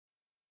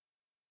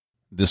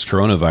This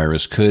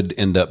coronavirus could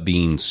end up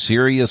being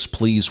serious.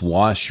 Please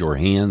wash your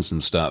hands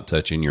and stop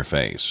touching your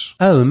face.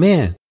 Oh,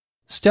 man.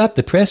 Stop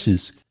the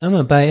presses. I'm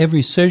going to buy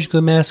every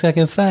surgical mask I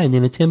can find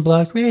in a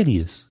 10-block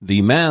radius.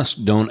 The masks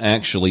don't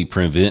actually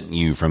prevent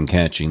you from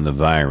catching the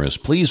virus.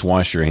 Please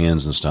wash your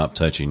hands and stop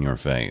touching your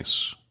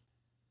face.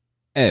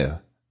 Oh,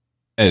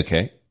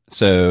 okay.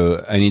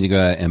 So I need to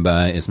go out and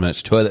buy as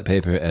much toilet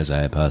paper as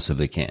I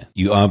possibly can.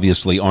 You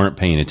obviously aren't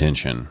paying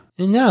attention.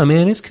 No,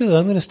 man, it's cool.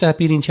 I'm going to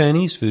stop eating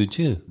Chinese food,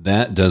 too.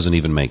 That doesn't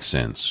even make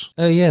sense.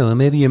 Oh, yeah, well,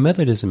 maybe your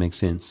mother doesn't make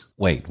sense.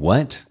 Wait,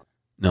 what?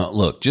 No,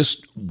 look,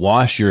 just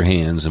wash your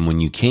hands, and when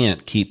you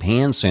can't, keep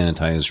hand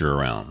sanitizer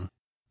around.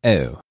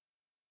 Oh.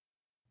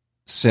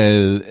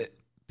 So,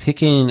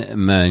 picking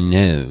my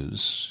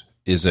nose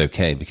is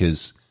okay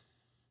because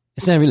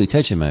it's not really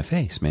touching my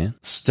face, man.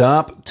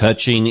 Stop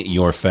touching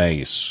your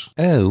face.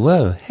 Oh,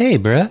 whoa. Hey,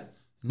 bruh.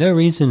 No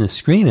reason to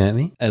scream at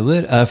me. I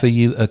would offer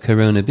you a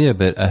Corona beer,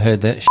 but I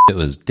heard that shit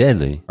was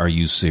deadly. Are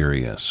you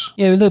serious?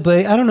 Yeah, look,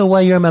 buddy, I don't know why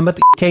you're on my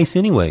mother case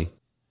anyway.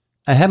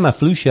 I had my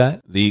flu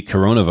shot. The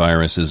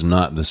coronavirus is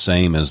not the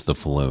same as the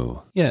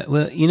flu. Yeah,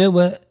 well, you know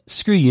what?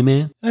 Screw you,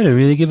 man. I don't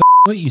really give a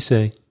what you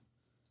say.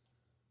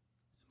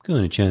 I'm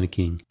going to China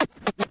King.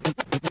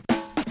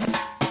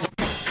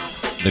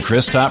 The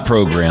Chris Top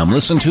program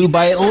listened to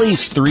by at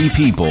least 3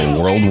 people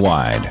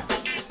worldwide.